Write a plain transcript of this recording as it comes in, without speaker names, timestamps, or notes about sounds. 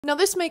Now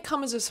this may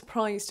come as a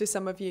surprise to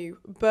some of you,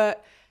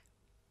 but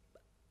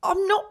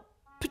I'm not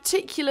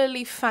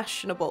particularly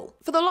fashionable.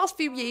 For the last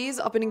few years,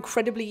 I've been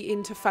incredibly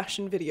into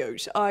fashion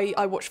videos.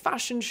 I watch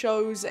fashion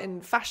shows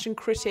and fashion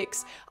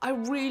critics. I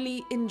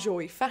really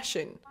enjoy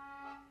fashion.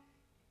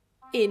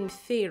 In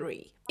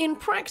theory. In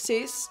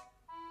practice,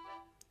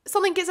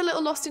 something gets a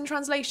little lost in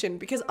translation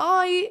because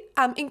I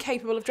am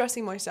incapable of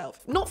dressing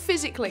myself. Not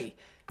physically,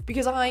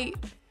 because I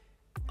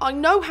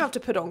know how to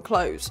put on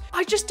clothes.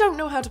 I just don't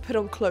know how to put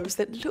on clothes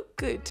that look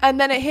good. And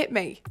then it hit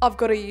me. I've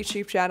got a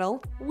YouTube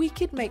channel. We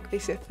could make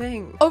this a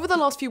thing. Over the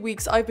last few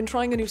weeks, I've been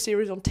trying a new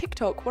series on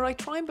TikTok where I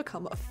try and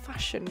become a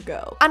fashion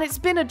girl. And it's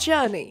been a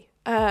journey.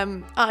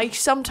 I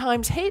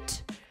sometimes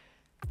hit,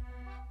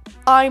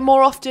 I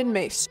more often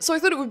miss. So I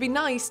thought it would be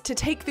nice to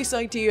take this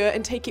idea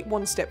and take it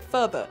one step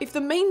further. If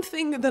the main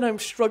thing that I'm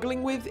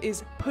struggling with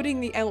is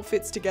putting the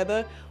outfits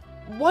together,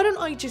 why don't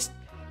I just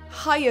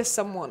hire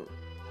someone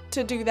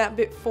to do that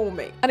bit for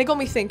me? And it got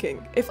me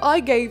thinking, if I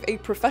gave a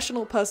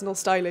professional personal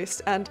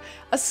stylist and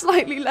a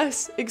slightly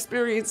less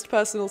experienced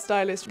personal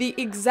stylist the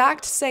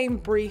exact same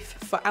brief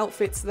for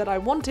outfits that I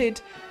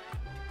wanted,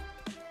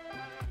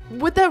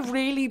 would there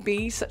really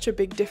be such a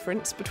big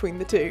difference between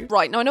the two?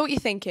 Right, now I know what you're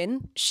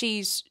thinking.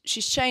 She's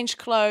changed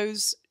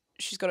clothes,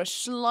 she's got a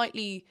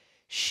slightly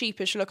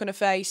sheepish look on her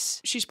face,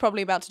 she's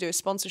probably about to do a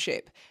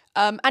sponsorship.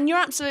 And you're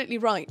absolutely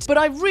right, but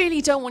I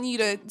really don't want you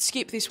to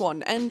skip this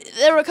one, and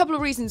there are a couple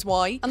of reasons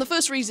why. And the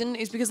first reason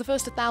is because the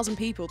first 1,000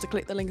 people to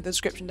click the link in the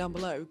description down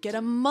below get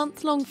a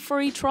month-long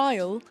free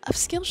trial of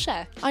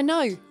Skillshare. I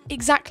know,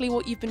 exactly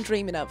what you've been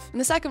dreaming of. And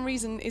the second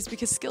reason is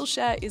because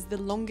Skillshare is the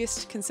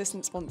longest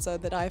consistent sponsor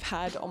that I've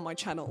had on my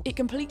channel. It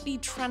completely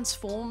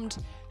transformed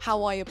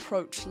how I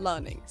approach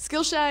learning.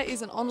 Skillshare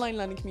is an online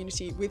learning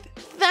community with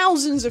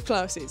thousands of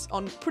classes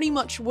on pretty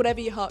much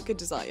whatever your heart could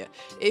desire.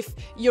 If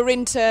you're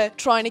into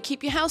trying to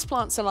keep your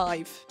houseplants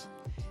alive,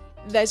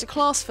 there's a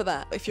class for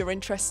that. If you're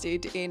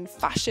interested in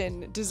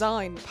fashion,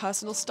 design,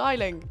 personal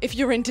styling, if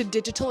you're into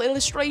digital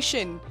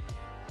illustration,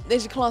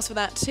 there's a class for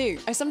that too.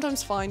 I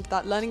sometimes find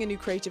that learning a new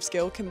creative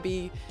skill can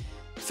be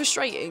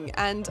frustrating,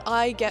 and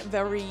I get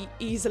very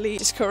easily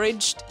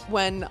discouraged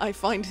when I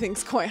find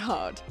things quite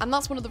hard. And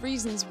that's one of the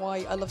reasons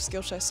why I love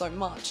Skillshare so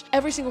much.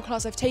 Every single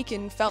class I've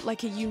taken felt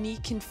like a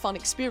unique and fun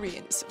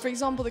experience. For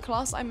example, the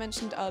class I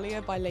mentioned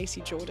earlier by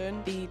Lacey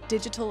Jordan, the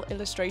Digital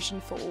Illustration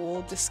for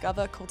All,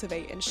 Discover,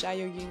 Cultivate and Share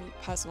Your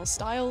Unique Personal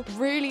Style,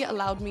 really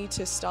allowed me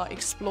to start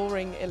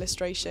exploring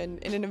illustration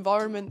in an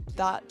environment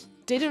that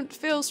didn't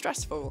feel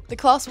stressful. The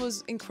class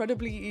was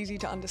incredibly easy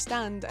to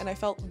understand, and I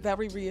felt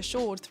very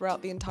reassured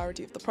throughout the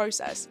entirety of the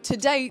process. To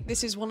date,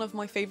 this is one of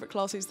my favourite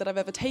classes that I've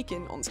ever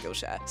taken on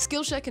Skillshare.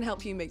 Skillshare can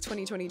help you make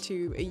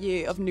 2022 a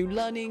year of new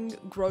learning,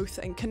 growth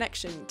and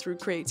connection through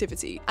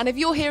creativity. And if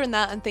you're hearing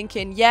that and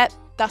thinking, yeah,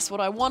 that's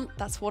what I want,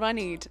 that's what I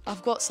need,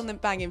 I've got something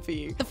banging for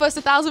you. The first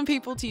 1,000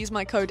 people to use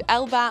my code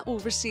Ellbat will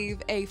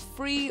receive a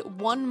free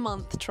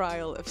 1-month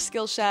trial of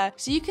Skillshare,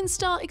 so you can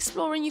start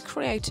exploring your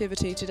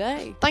creativity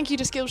today. Thank you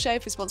to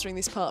Skillshare for sponsoring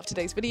this part of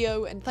today's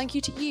video, and thank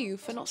you to you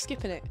for not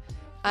skipping it.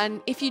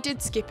 And if you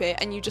did skip it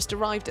and you just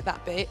arrived at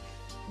that bit,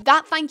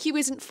 that thank you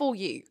isn't for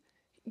you.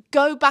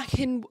 Go back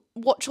and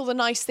watch all the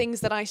nice things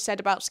that I said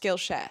about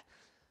Skillshare.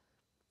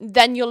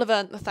 Then you'll have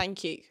earned the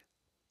thank you.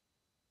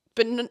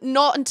 But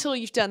not until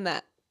you've done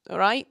that. All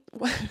right?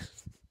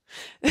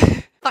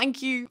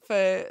 Thank you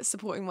for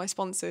supporting my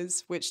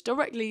sponsors, which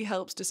directly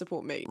helps to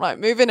support me. Right,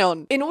 moving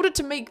on. In order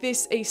to make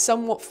this a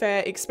somewhat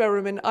fair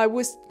experiment, I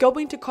was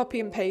going to copy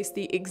and paste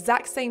the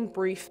exact same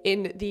brief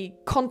in the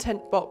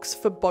content box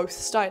for both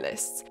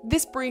stylists.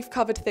 This brief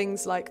covered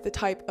things like the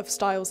type of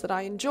styles that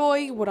I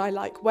enjoy, what I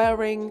like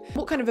wearing,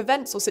 what kind of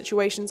events or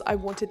situations I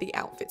wanted the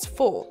outfits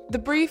for. The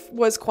brief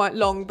was quite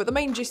long, but the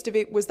main gist of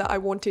it was that I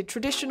wanted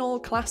traditional,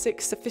 classic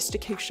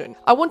sophistication.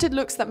 I wanted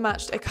looks that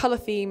matched a color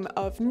theme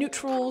of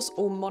neutrals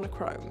or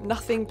monochrome.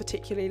 Nothing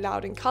particularly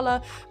loud in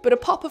colour, but a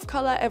pop of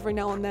colour every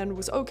now and then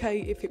was okay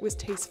if it was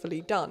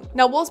tastefully done.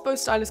 Now, whilst both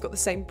stylists got the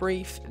same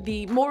brief,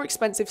 the more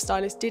expensive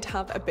stylist did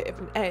have a bit of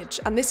an edge,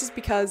 and this is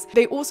because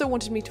they also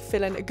wanted me to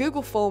fill in a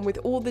Google form with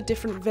all the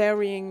different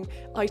varying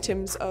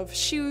items of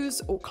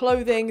shoes or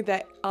clothing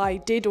that I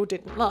did or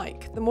didn't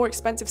like. The more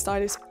expensive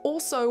stylist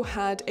also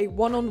had a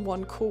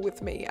one-on-one call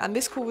with me, and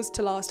this call was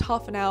to last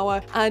half an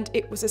hour, and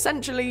it was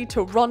essentially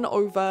to run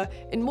over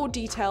in more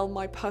detail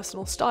my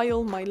personal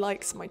style, my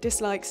likes, my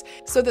dislikes,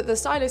 so that the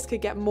stylist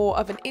could get more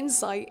of an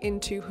insight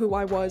into who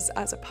I was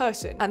as a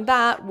person, and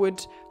that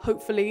would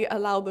hopefully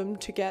allow them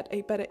to get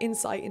a better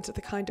insight into the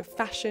kind of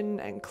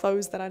fashion and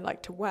clothes that I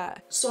like to wear.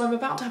 So I'm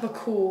about to have a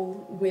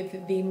call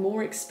with the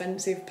more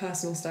expensive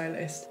personal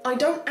stylist. I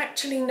don't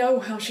actually know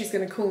how she's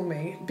gonna call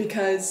me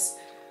because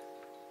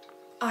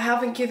I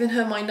haven't given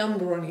her my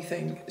number or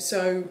anything,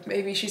 so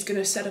maybe she's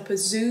gonna set up a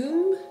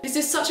Zoom. This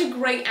is such a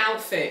great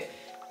outfit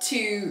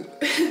to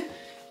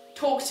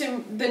talk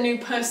to the new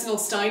personal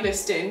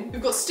stylist in.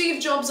 We've got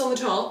Steve Jobs on the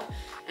top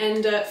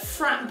and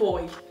Frat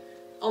Boy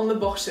on the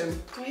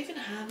bottom. Do I even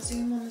have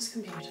Zoom on this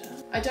computer?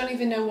 I don't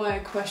even know why I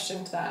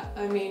questioned that.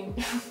 I mean,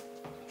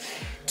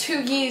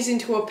 2 years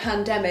into a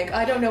pandemic,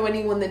 I don't know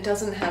anyone that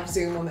doesn't have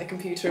Zoom on their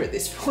computer at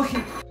this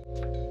point.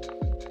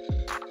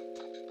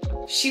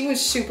 She was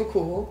super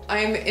cool.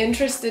 I'm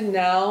interested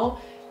now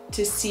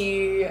to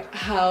see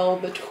how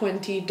the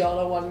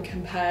 $20 one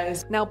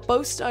compares. Now,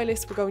 both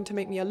stylists were going to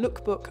make me a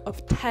lookbook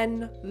of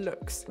 10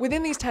 looks.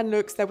 Within these 10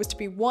 looks, there was to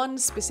be one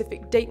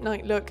specific date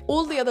night look.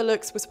 All the other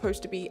looks were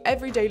supposed to be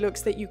everyday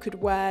looks that you could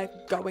wear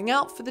going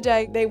out for the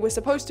day. They were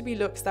supposed to be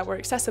looks that were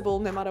accessible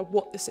no matter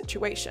what the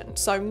situation,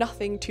 so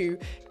nothing too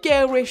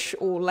garish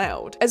or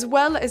loud. As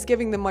well as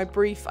giving them my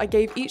brief, I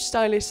gave each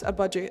stylist a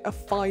budget of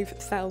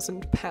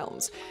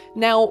 £5,000.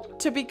 Now,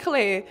 to be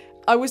clear,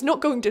 I was not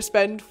going to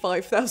spend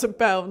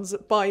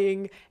 £5,000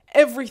 buying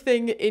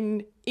everything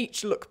in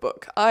each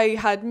lookbook. I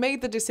had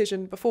made the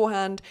decision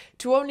beforehand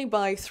to only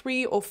buy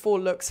 3 or 4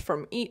 looks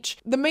from each.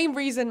 The main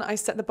reason I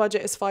set the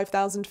budget as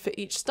 £5,000 for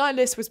each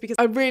stylist was because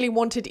I really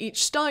wanted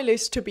each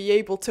stylist to be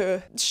able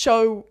to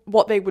show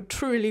what they would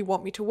truly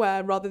want me to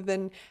wear rather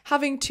than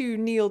having to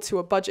kneel to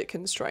a budget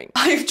constraint.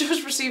 I've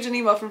just received an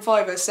email from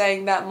Fiverr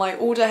saying that my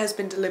order has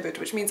been delivered,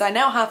 which means I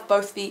now have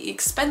both the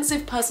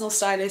expensive personal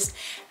stylist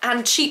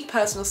and cheap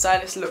personal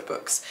stylist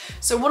lookbooks.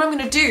 So what I'm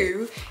going to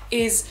do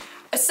is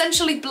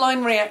essentially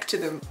blind react to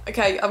them.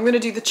 Okay, I'm gonna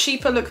do the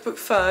cheaper lookbook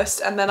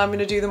first and then I'm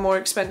gonna do the more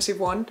expensive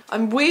one.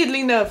 I'm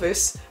weirdly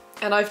nervous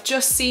and I've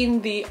just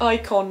seen the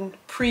icon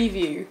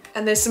preview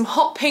and there's some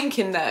hot pink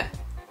in there.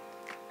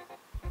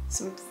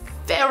 Some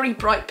very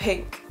bright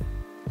pink.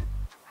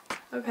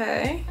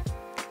 Okay.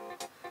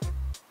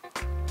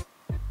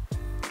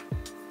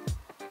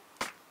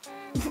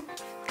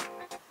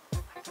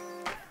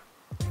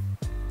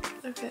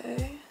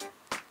 Okay.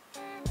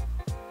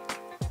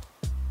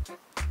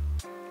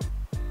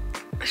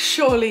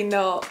 Surely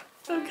not.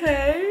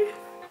 Okay.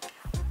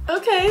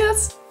 Okay,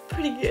 that's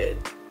pretty good.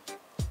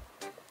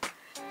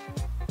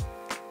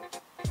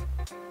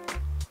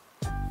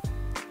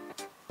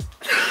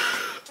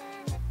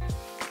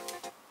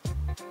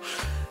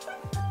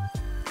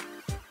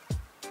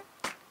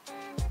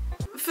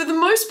 For the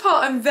most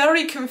part, I'm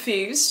very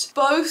confused.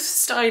 Both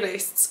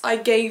stylists, I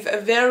gave a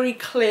very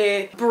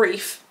clear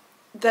brief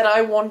that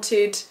I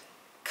wanted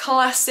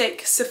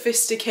classic,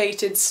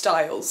 sophisticated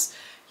styles.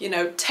 You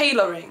know,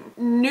 tailoring,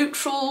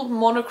 neutral,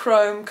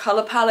 monochrome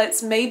colour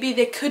palettes. Maybe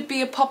there could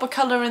be a pop of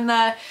colour in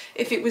there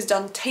if it was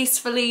done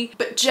tastefully,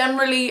 but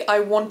generally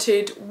I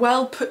wanted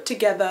well put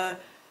together,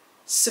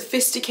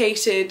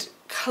 sophisticated,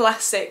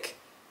 classic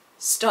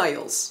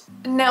styles.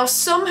 Now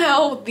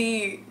somehow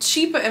the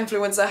cheaper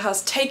influencer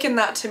has taken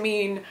that to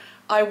mean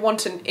I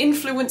want an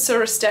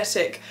influencer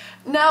aesthetic.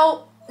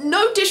 Now,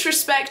 no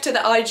disrespect to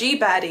the IG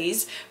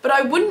baddies, but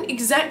I wouldn't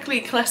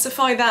exactly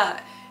classify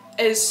that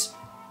as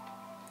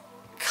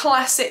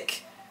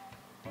classic,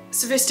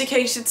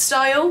 sophisticated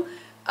style.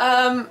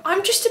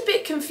 I'm just a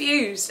bit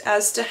confused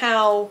as to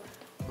how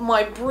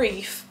my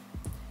brief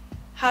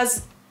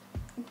has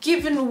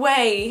given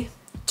way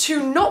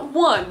to not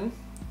one,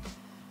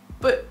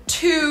 but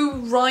 2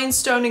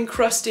 rhinestone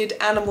encrusted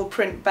animal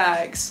print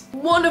bags,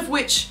 one of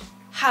which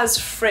has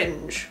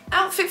fringe.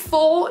 Outfit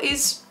 4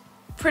 is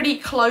pretty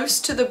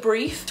close to the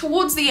brief.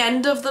 Towards the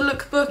end of the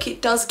lookbook,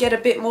 it does get a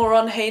bit more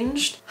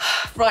unhinged.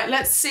 Right,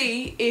 let's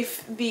see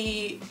if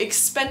the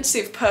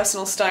expensive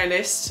personal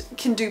stylist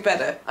can do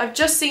better. I've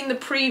just seen the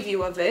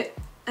preview of it,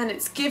 and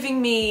it's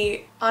giving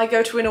me I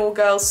go to an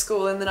all-girls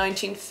school in the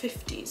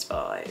 1950s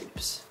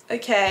vibes.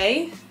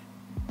 Okay.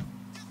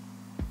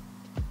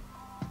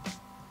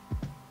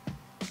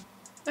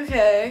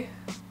 Okay.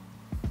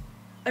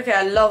 Okay,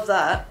 I love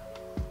that.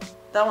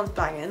 That one's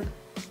banging.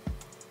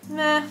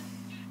 Nah.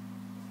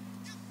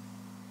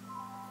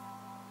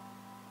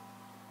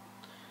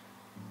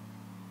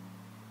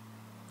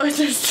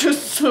 There's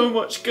just so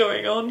much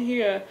going on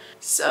here.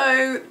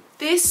 So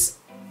this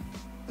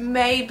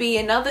may be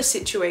another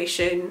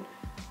situation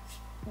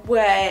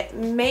where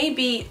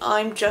maybe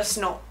I'm just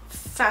not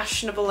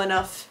fashionable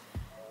enough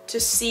to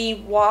see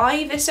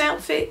why this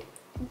outfit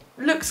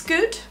looks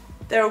good.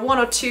 There are 1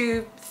 or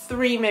 2,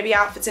 3 maybe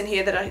outfits in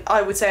here that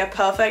I would say are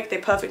perfect. They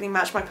perfectly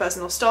match my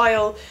personal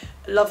style.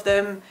 Love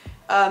them.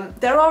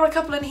 There are a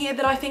couple in here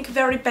that I think are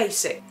very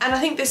basic. And I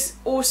think this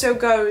also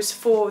goes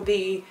for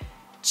the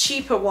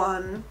cheaper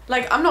one.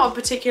 Like, I'm not a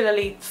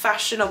particularly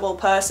fashionable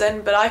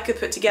person, but I could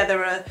put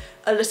together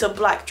a little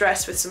black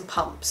dress with some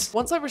pumps.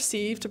 Once I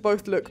received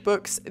both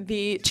lookbooks,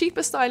 the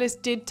cheaper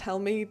stylist did tell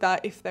me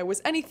that if there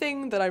was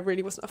anything that I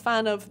really wasn't a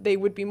fan of, they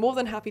would be more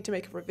than happy to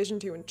make a revision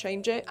to and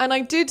change it. And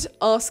I did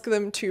ask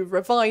them to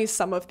revise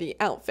some of the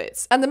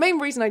outfits. And the main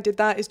reason I did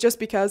that is just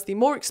because the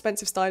more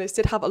expensive stylist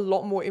did have a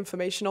lot more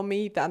information on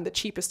me than the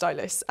cheaper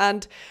stylist.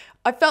 And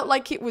I felt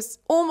like it was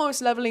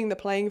almost leveling the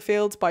playing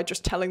field by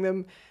just telling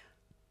them,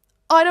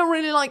 I don't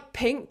really like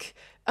pink.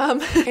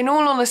 In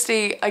all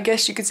honesty, I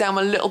guess you could say I'm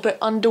a little bit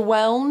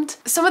underwhelmed.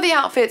 Some of the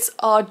outfits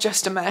are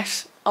just a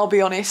mess, I'll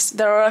be honest.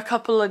 There are a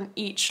couple in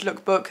each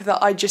lookbook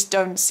that I just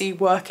don't see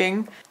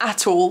working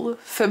at all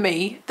for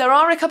me. There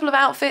are a couple of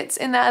outfits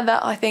in there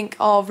that I think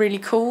are really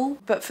cool,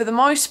 but for the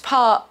most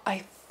part,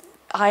 I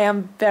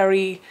am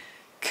very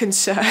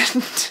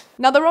concerned.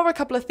 Now, there are a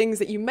couple of things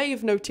that you may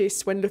have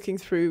noticed when looking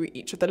through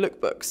each of the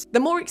lookbooks. The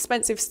more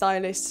expensive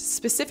stylists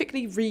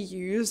specifically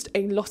reused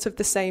a lot of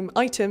the same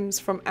items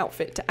from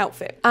outfit to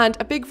outfit. And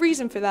a big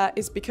reason for that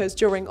is because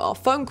during our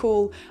phone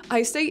call,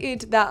 I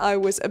stated that I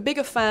was a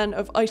bigger fan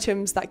of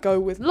items that go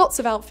with lots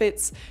of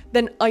outfits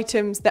than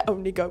items that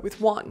only go with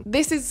one.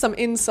 This is some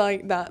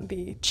insight that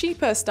the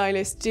cheaper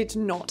stylist did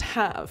not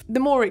have.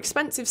 The more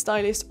expensive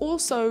stylist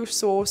also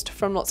sourced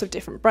from lots of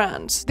different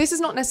brands. This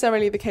is not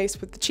necessarily the case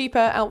with the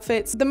cheaper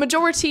outfits. The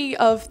majority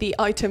of the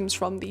items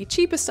from the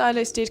cheaper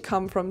stylist did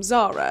come from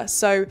Zara,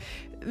 so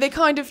they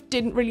kind of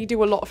didn't really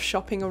do a lot of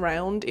shopping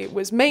around. It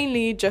was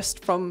mainly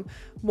just from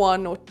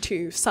 1 or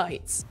 2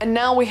 sites. And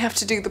now we have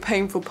to do the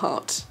painful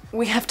part.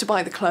 We have to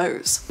buy the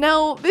clothes.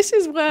 Now, this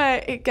is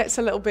where it gets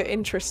a little bit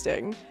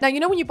interesting. Now, you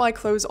know when you buy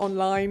clothes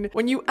online,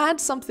 when you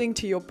add something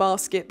to your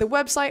basket, the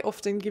website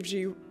often gives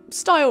you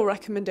style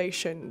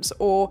recommendations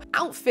or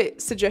outfit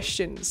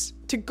suggestions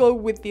to go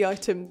with the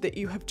item that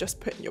you have just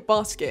put in your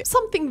basket.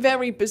 Something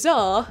very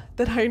bizarre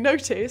that I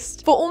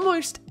noticed, for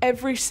almost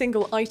every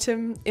single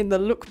item in the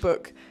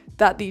lookbook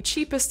that the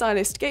cheaper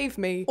stylist gave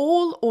me,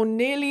 all or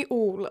nearly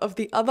all of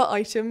the other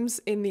items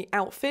in the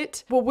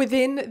outfit were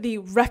within the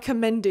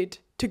recommended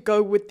to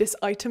go with this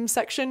item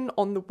section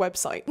on the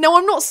website. Now,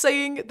 I'm not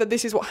saying that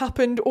this is what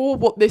happened or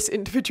what this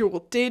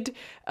individual did.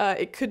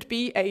 It could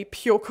be a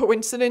pure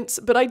coincidence,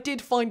 but I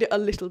did find it a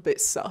little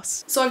bit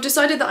sus. So I've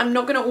decided that I'm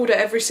not going to order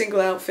every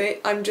single outfit.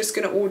 I'm just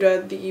going to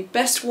order the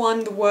best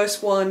one, the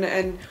worst one,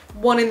 and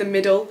one in the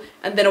middle,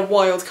 and then a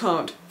wild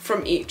card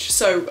from each.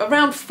 So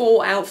around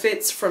 4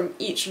 outfits from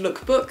each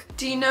lookbook.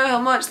 Do you know how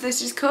much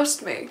this has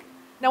cost me?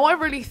 Now, I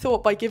really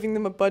thought by giving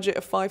them a budget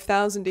of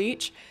 5,000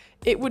 each,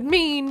 it would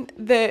mean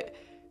that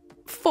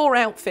 4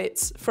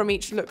 outfits from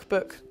each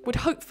lookbook would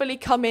hopefully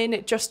come in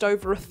at just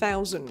over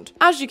 1,000.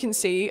 As you can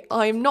see,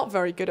 I'm not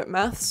very good at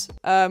maths,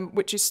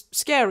 which is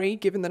scary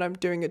given that I'm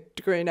doing a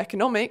degree in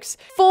economics.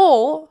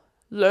 4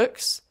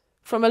 looks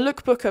from a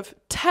lookbook of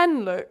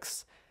 10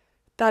 looks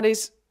that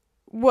is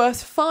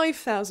worth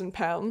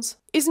 £5,000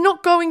 is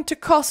not going to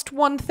cost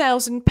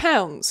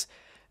 £1,000.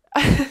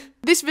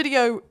 This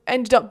video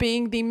ended up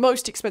being the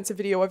most expensive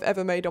video I've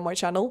ever made on my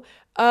channel.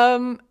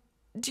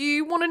 Do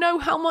you want to know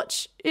how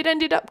much it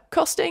ended up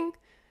costing?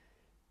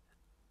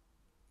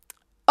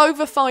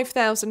 Over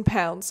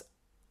 £5,000.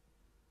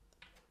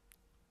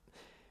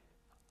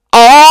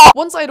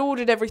 Once I'd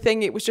ordered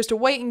everything, it was just a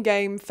waiting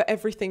game for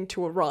everything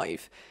to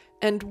arrive.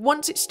 And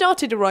once it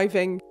started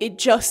arriving, it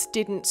just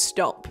didn't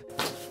stop.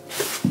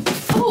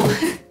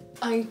 Oh!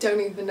 I don't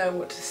even know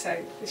what to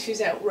say. This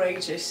is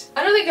outrageous.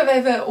 I don't think I've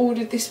ever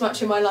ordered this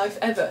much in my life,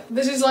 ever.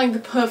 This is like the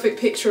perfect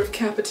picture of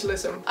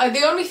capitalism.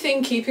 The only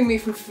thing keeping me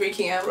from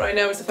freaking out right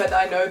now is the fact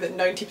that I know that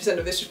 90%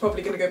 of this is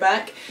probably going to go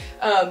back,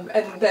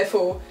 and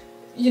therefore,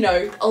 you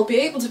know, I'll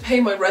be able to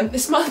pay my rent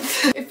this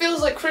month. It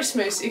feels like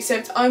Christmas,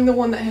 except I'm the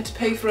one that had to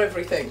pay for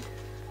everything,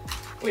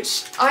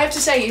 which I have to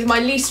say is my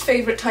least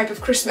favourite type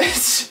of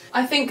Christmas.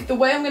 I think the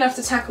way I'm going to have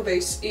to tackle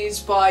this is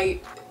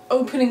by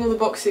opening all the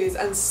boxes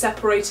and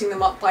separating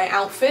them up by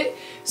outfit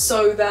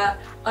so that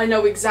I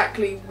know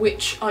exactly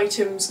which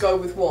items go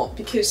with what,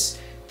 because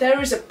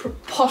there is a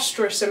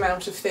preposterous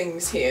amount of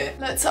things here.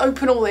 Let's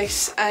open all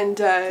this and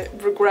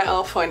regret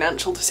our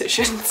financial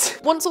decisions.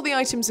 Once all the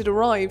items had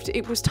arrived,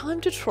 it was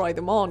time to try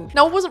them on.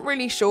 Now, I wasn't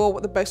really sure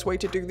what the best way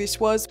to do this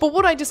was, but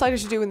what I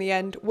decided to do in the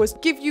end was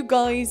give you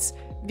guys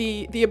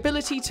the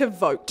ability to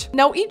vote.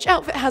 Now, each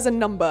outfit has a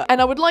number, and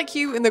I would like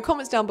you in the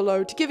comments down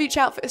below to give each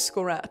outfit a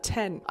score out of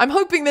 10. I'm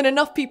hoping that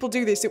enough people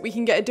do this that we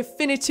can get a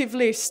definitive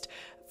list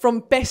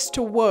from best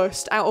to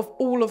worst out of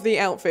all of the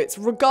outfits,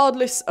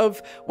 regardless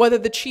of whether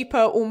the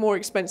cheaper or more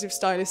expensive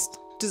stylist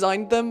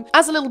designed them.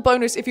 As a little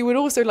bonus, if you would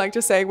also like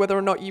to say whether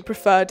or not you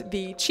preferred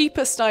the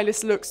cheaper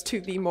stylist looks to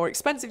the more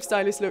expensive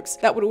stylist looks,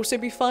 that would also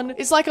be fun.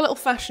 It's like a little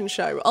fashion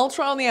show. I'll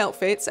try on the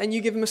outfits and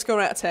you give them a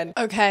score out of 10.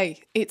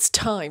 Okay, it's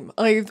time.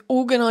 I've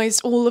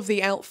organised all of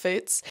the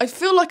outfits. I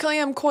feel like I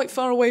am quite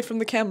far away from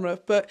the camera,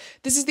 but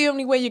this is the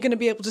only way you're going to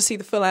be able to see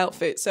the full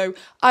outfit, so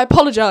I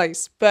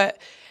apologise, but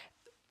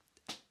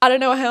I don't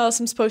know how else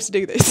I'm supposed to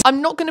do this.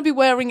 I'm not going to be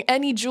wearing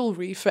any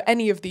jewellery for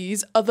any of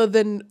these other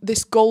than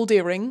this gold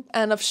earring,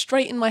 and I've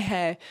straightened my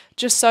hair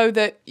just so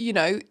that, you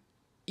know,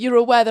 you're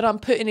aware that I'm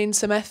putting in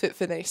some effort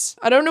for this.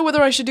 I don't know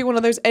whether I should do one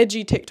of those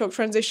edgy TikTok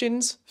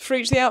transitions for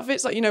each of the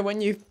outfits, like, you know, when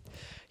you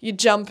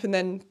jump and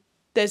then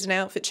there's an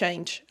outfit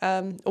change,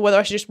 or whether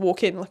I should just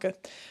walk in like a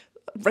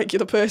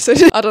regular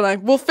person. I don't know.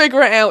 We'll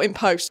figure it out in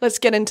post. Let's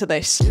get into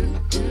this.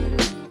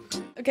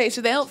 Okay,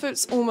 so the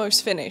outfit's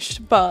almost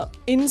finished, but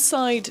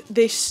inside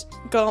this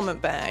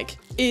garment bag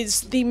is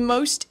the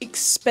most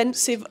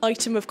expensive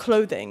item of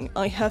clothing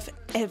I have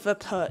ever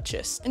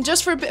purchased. And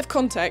just for a bit of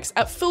context,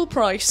 at full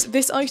price,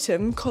 this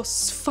item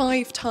costs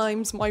 5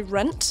 times my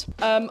rent.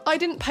 I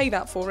didn't pay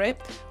that for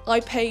it. I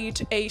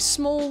paid a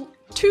small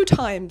 2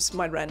 times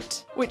my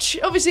rent, which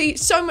obviously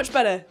so much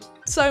better.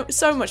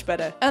 So much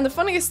better. And the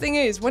funniest thing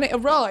is, when it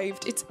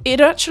arrived, it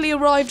actually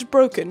arrived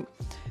broken.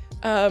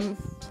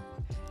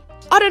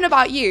 I don't know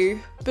about you,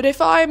 but if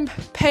I'm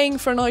paying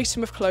for an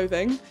item of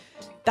clothing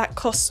that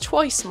costs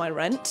twice my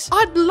rent.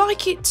 I'd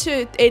like it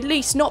to at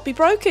least not be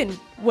broken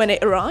when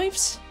it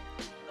arrives.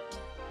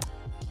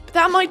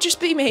 That might just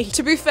be me.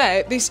 To be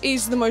fair, this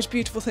is the most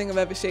beautiful thing I've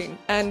ever seen,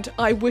 and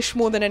I wish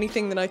more than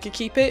anything that I could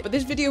keep it, but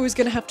this video is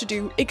gonna have to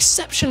do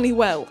exceptionally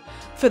well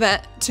for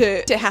that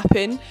to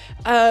happen.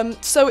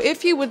 So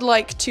if you would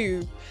like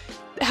to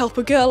help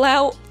a girl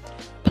out,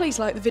 please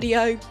like the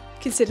video,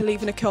 consider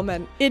leaving a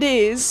comment. It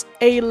is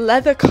a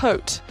leather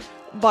coat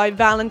by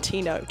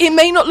Valentino. It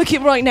may not look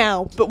it right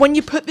now, but when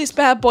you put this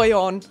bad boy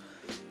on,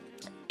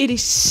 it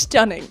is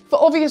stunning.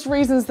 For obvious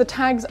reasons, the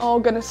tags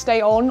are gonna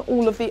stay on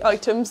all of the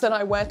items that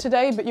I wear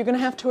today, but you're gonna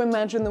have to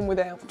imagine them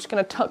without. I'm just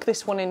gonna tuck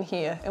this one in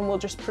here and we'll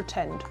just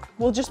pretend.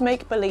 We'll just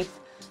make believe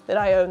that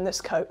I own this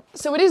coat.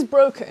 So it is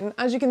broken,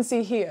 as you can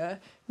see here.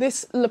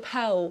 This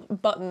lapel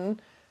button,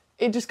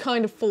 it just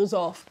kind of falls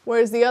off,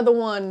 whereas the other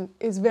one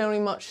is very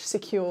much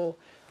secure.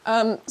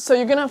 So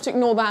you're gonna have to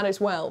ignore that as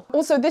well.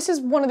 Also, this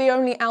is one of the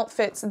only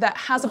outfits that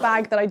has a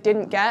bag that I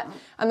didn't get,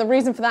 and the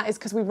reason for that is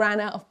because we ran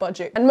out of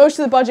budget. And most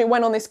of the budget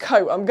went on this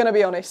coat, I'm gonna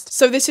be honest.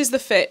 So this is the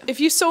fit. If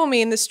you saw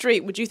me in the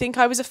street, would you think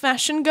I was a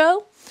fashion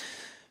girl?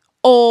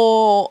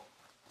 Or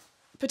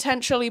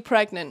potentially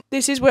pregnant?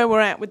 This is where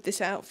we're at with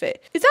this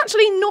outfit. It's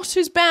actually not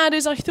as bad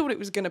as I thought it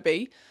was gonna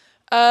be.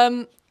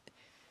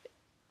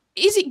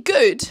 Is it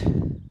good?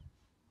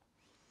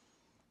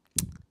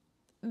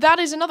 That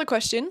is another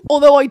question.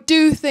 Although I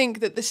do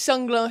think that the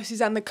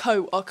sunglasses and the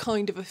coat are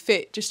kind of a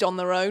fit just on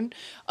their own.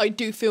 I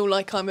do feel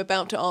like I'm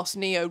about to ask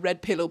Neo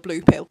red pill or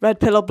blue pill. Red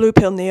pill or blue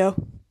pill, Neo?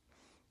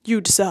 You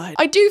decide.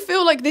 I do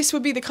feel like this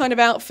would be the kind of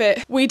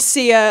outfit we'd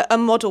see a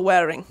model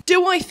wearing.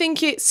 Do I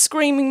think it's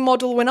screaming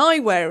model when I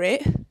wear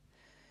it?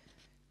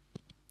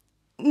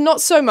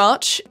 Not so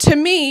much. To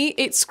me,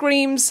 it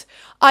screams,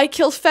 I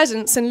kill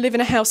pheasants and live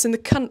in a house in the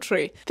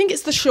country. I think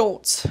it's the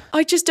shorts.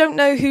 I just don't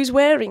know who's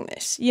wearing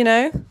this, you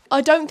know? I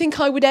don't think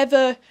I would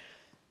ever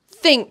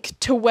think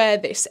to wear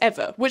this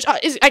ever, which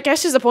I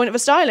guess is the point of a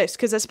stylist,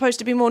 because they're supposed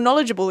to be more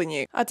knowledgeable than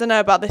you. I don't know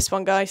about this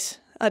one, guys.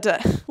 I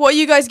don't. What are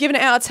you guys giving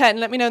it out of 10?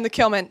 Let me know in the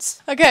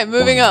comments. Okay,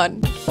 moving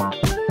on.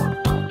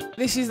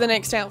 This is the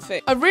next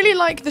outfit. I really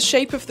like the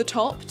shape of the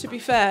top, to be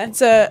fair.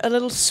 It's a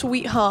little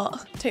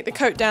sweetheart. Take the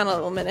coat down a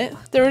little minute.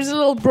 There is a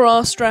little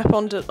bra strap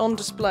on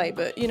display,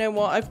 but you know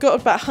what? I've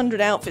got about 100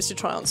 outfits to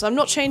try on, so I'm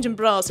not changing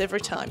bras every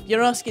time.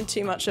 You're asking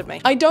too much of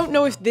me. I don't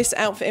know if this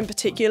outfit in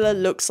particular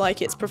looks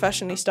like it's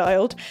professionally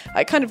styled.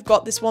 I kind of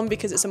got this one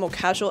because it's a more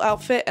casual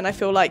outfit, and I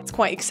feel like it's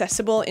quite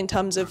accessible in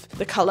terms of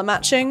the color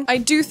matching. I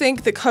do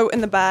think the coat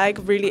and the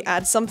bag really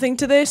add something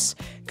to this,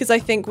 because I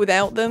think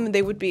without them,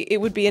 it would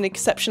be an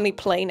exceptionally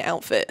plain outfit.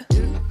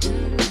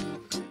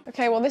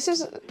 Okay, well this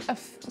is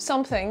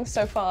something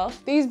so far.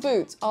 These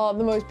boots are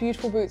the most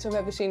beautiful boots I've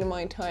ever seen in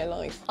my entire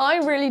life. I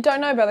really don't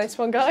know about this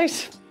one,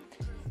 guys.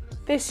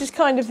 This is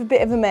kind of a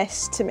bit of a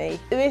mess to me.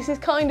 This is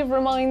kind of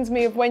reminds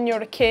me of when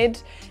you're a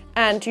kid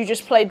and you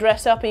just play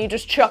dress up and you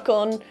just chuck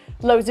on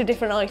loads of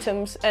different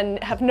items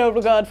and have no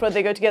regard for whether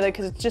they go together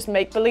because it's just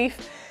make-believe.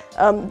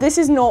 This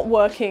is not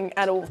working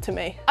at all to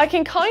me. I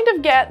can kind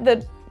of get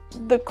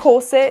the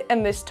corset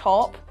and this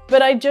top,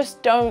 but I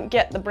just don't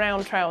get the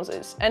brown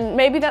trousers. And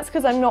maybe that's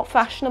because I'm not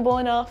fashionable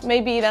enough.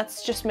 Maybe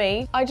that's just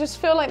me. I just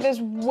feel like there's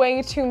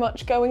way too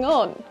much going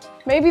on.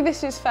 Maybe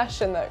this is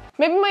fashion though.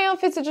 Maybe my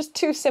outfits are just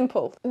too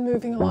simple.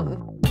 Moving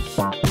on.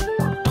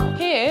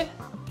 Here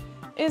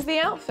is the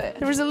outfit.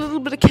 There is a little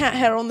bit of cat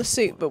hair on the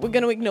suit, but we're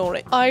going to ignore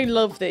it. I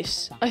love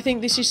this. I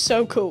think this is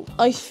so cool.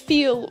 I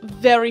feel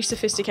very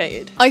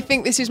sophisticated. I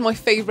think this is my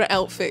favorite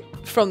outfit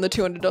from the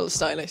 $200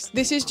 Stylist.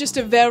 This is just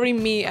a very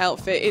me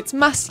outfit. It's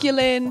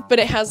masculine, but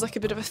it has like a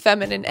bit of a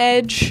feminine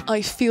edge.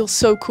 I feel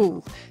so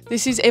cool.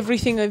 This is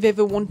everything I've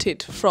ever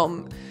wanted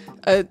from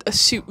a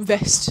suit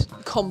vest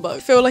combo. I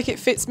feel like it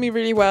fits me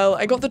really well.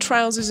 I got the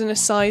trousers in a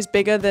size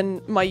bigger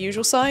than my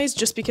usual size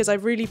just because I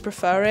really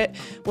prefer it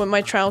when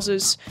my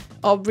trousers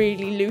are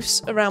really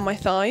loose around my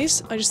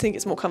thighs. I just think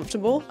it's more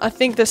comfortable. I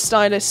think the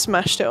stylist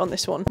smashed it on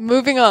this one.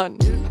 Moving on.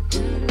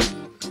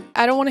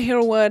 I don't want to hear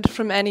a word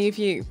from any of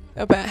you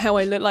about how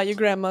I look like your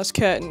grandma's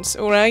curtains,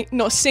 alright?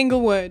 Not a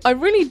single word. I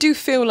really do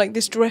feel like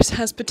this dress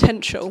has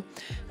potential.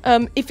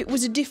 If it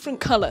was a different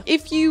colour.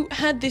 If you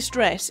had this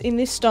dress in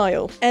this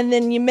style, and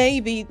then you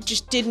maybe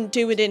just didn't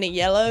do it in a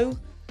yellow,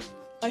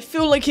 I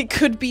feel like it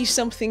could be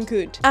something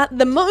good. At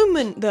the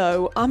moment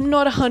though, I'm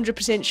not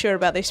 100% sure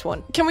about this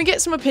one. Can we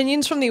get some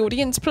opinions from the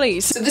audience,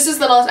 please? So this is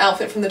the last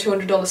outfit from the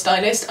 $200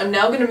 Stylist. I'm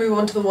now going to move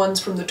on to the ones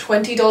from the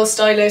 $20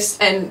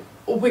 Stylist, and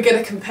we're going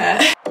to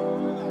compare.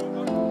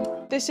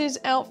 This is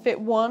outfit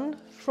 1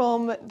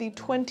 from the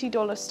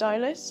 $20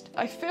 Stylist.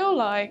 I feel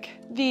like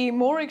the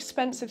more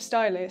expensive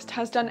stylist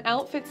has done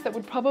outfits that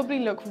would probably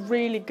look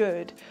really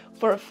good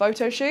for a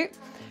photo shoot,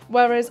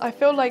 whereas I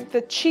feel like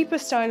the cheaper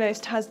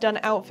stylist has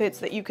done outfits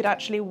that you could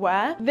actually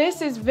wear.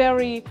 This is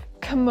very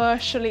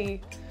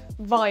commercially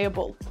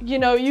viable. You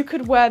know, you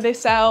could wear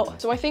this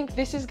out. So I think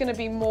this is gonna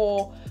be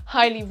more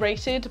highly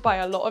rated by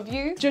a lot of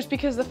you, just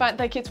because of the fact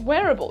that it's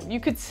wearable. You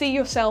could see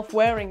yourself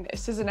wearing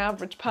this as an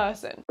average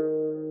person.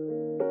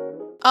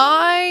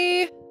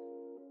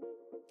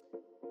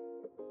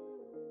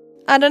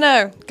 I don't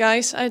know,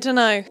 guys, I don't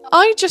know.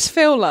 I just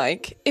feel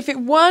like if it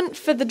weren't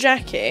for the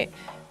jacket,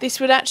 this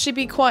would actually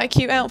be quite a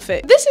cute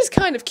outfit. This is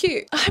kind of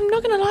cute. I'm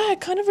not gonna lie, I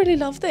kind of really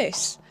love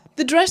this.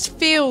 The dress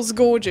feels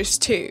gorgeous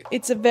too.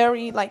 It's a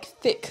very like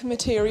thick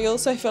material,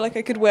 so I feel like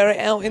I could wear it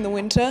out in the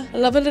winter. I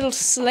love a little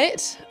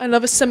slit. I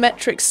love a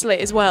symmetric slit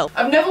as well.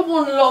 I've never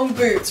worn long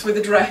boots with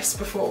a dress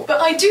before,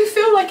 but I do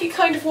feel like it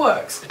kind of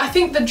works. I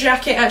think the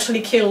jacket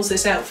actually kills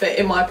this outfit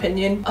in my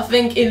opinion. I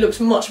think it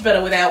looks much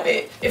better without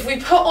it. If we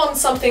put on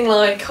something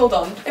like, hold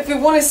on, if we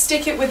want to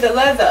stick it with the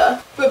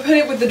leather, but put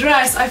it with the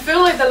dress, I feel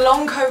like the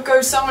long coat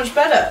goes so much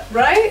better,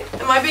 right?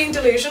 Am I being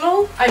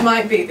delusional? I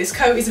might be. This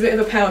coat is a bit of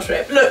a power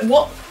trip. Look,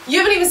 what? You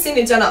haven't even seen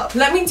it done up.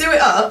 Let me do it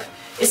up.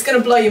 It's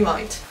gonna blow your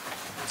mind.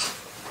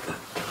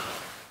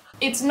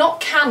 It's not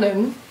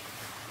canon,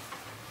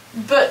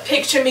 but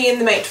picture me in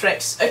the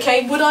Matrix,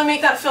 okay? Would I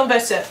make that film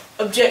better?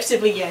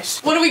 Objectively,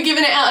 yes. What are we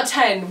giving it out of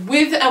 10?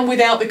 With and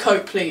without the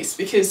coat, please,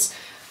 because,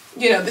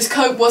 you know, this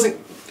coat wasn't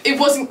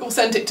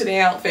authentic to the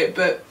outfit,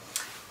 but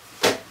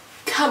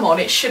come on,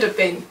 it should have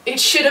been.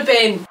 It should have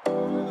been.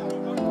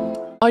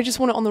 I just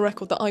want it on the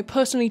record that I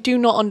personally do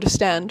not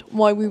understand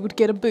why we would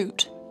get a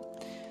boot,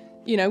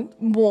 you know,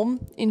 warm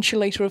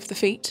insulator of the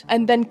feet,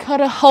 and then cut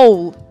a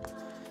hole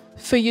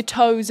for your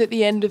toes at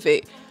the end of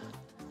it.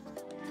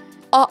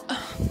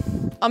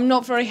 I'm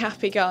not very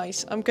happy,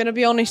 guys. I'm gonna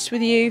be honest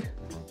with you.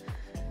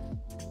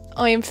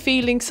 I am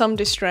feeling some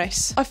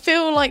distress. I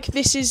feel like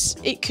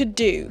it could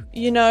do,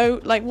 you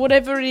know, like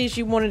whatever it is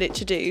you wanted it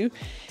to do,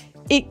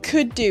 it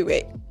could do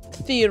it,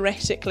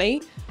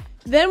 theoretically.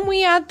 Then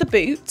we add the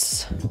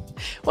boots.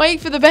 Wait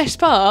for the best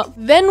part.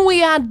 Then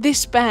we add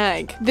this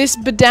bag. This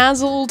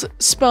bedazzled,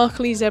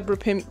 sparkly zebra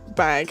pimp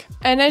bag.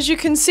 And as you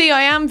can see,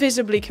 I am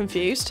visibly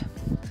confused.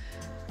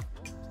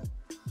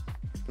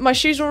 My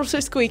shoes are also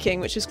squeaking,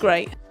 which is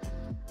great.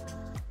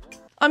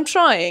 I'm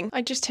trying.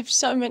 I just have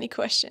so many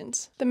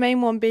questions. The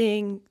main one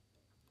being,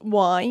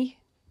 why?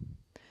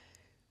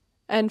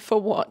 And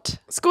for what?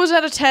 Scores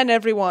out of 10,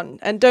 everyone.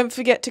 And don't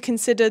forget to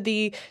consider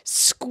the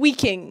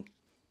squeaking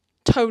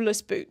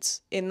toeless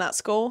boots in that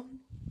score.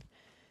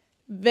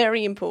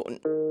 Very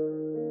important.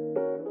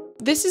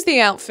 This is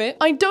the outfit.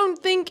 I don't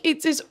think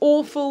it's as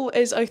awful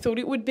as I thought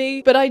it would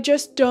be, but I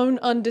just don't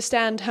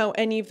understand how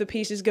any of the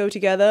pieces go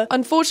together.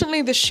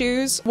 Unfortunately, the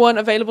shoes weren't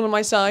available in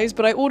my size,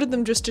 but I ordered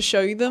them just to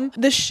show you them.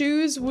 The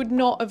shoes would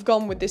not have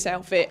gone with this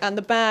outfit, and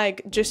the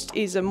bag just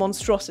is a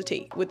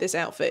monstrosity with this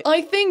outfit.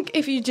 I think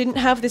if you didn't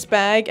have this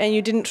bag and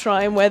you didn't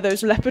try and wear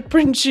those leopard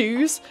print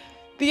shoes,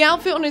 the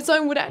outfit on its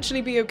own would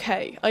actually be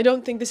okay. I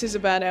don't think this is a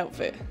bad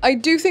outfit. I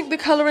do think the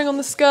colouring on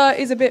the skirt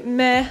is a bit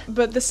meh,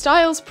 but the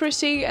style's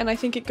pretty, and I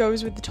think it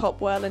goes with the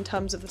top well in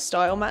terms of the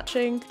style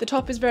matching. The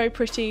top is very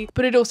pretty,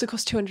 but it also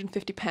costs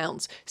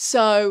 £250.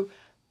 So,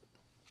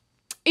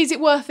 is it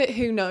worth it?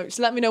 Who knows?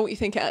 Let me know what you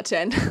think out of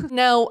 10.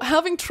 Now,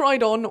 having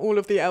tried on all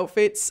of the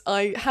outfits,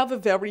 I have a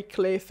very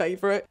clear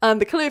favourite,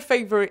 and the clear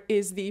favourite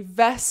is the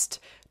vest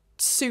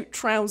suit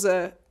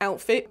trouser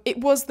outfit. It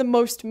was the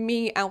most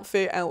me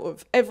outfit out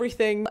of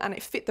everything, and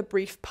it fit the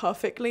brief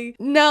perfectly.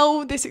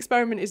 Now this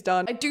experiment is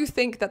done, I do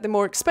think that the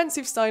more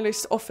expensive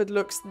stylist offered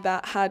looks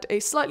that had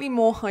a slightly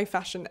more high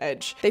fashion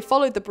edge. They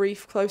followed the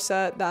brief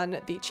closer than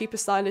the cheaper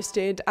stylist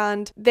did,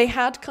 and they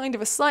had kind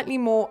of a slightly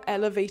more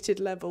elevated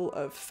level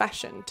of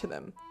fashion to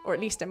them, or at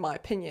least in my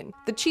opinion.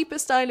 The cheaper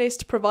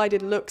stylist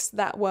provided looks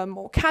that were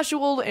more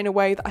casual in a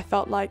way that I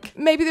felt like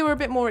maybe they were a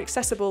bit more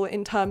accessible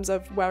in terms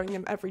of wearing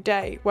them every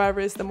day,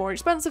 whereas the more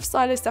expensive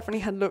stylist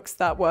definitely had looks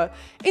that were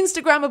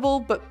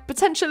Instagrammable, but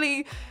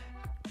potentially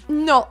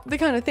not the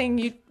kind of thing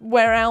you'd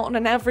wear out on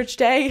an average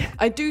day.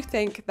 I do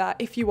think that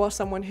if you are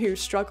someone who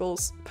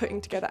struggles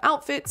putting together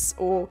outfits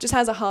or just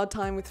has a hard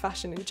time with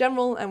fashion in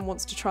general and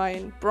wants to try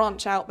and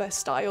branch out their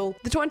style,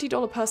 the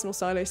 $20 personal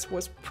stylist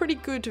was pretty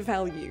good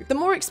value. The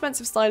more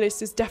expensive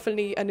stylist is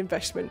definitely an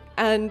investment,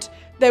 and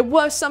there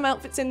were some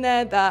outfits in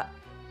there that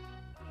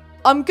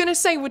I'm gonna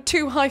say were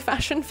too high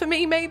fashion for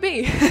me,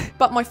 maybe.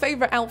 But my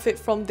favourite outfit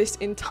from this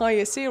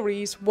entire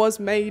series was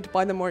made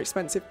by the more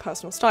expensive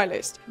personal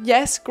stylist.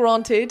 Yes,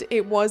 granted,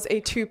 it was a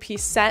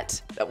two-piece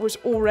set that was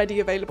already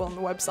available on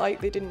the website.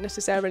 They didn't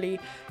necessarily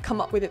come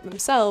up with it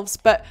themselves,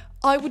 but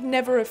I would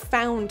never have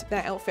found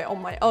that outfit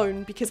on my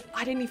own because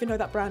I didn't even know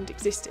that brand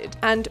existed.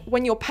 And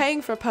when you're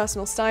paying for a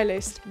personal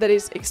stylist that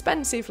is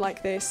expensive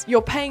like this,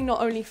 you're paying not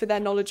only for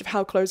their knowledge of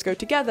how clothes go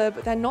together,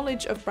 but their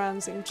knowledge of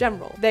brands in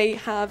general. They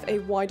have a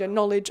wider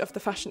knowledge of the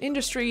fashion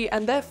industry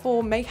and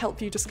therefore may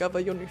help you discover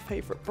your new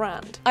favorite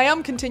brand. I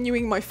am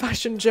continuing my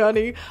fashion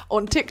journey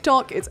on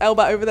TikTok. It's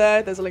Ellbat over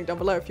there. There's a link down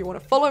below if you want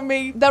to follow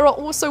me. There are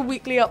also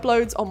weekly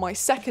uploads on my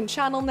second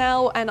channel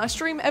now, and I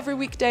stream every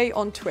weekday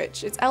on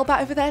Twitch. It's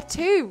Ellbat over there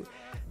too.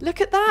 Look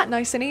at that,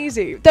 nice and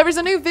easy. There is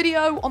a new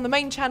video on the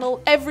main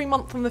channel every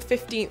month on the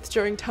 15th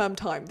during term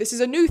time. This is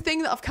a new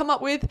thing that I've come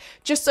up with,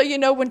 just so you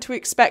know when to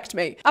expect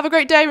me. Have a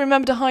great day,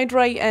 remember to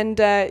hydrate, and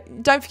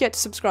don't forget to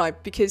subscribe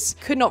because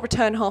I could not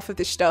return half of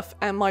this stuff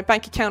and my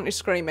bank account is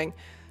screaming.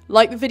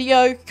 Like the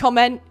video,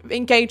 comment,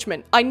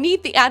 engagement. I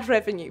need the ad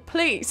revenue,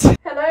 please.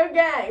 Hello,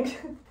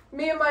 gang.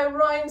 Me and my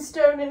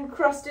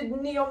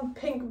rhinestone-encrusted neon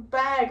pink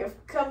bag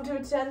have come to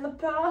attend the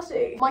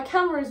party. My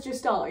camera has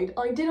just died.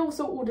 I did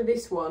also order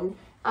this one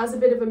as a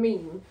bit of a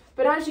meme,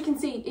 but as you can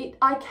see,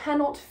 I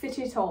cannot fit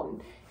it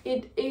on.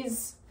 It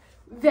is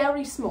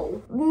very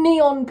small.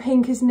 Neon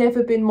pink has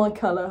never been my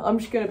colour, I'm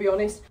just going to be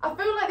honest. I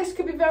feel like this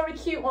could be very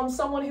cute on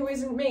someone who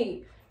isn't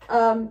me,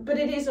 but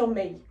it is on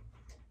me.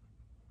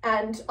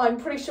 And I'm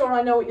pretty sure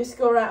I know what your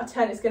score out of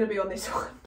 10 is going to be on this one.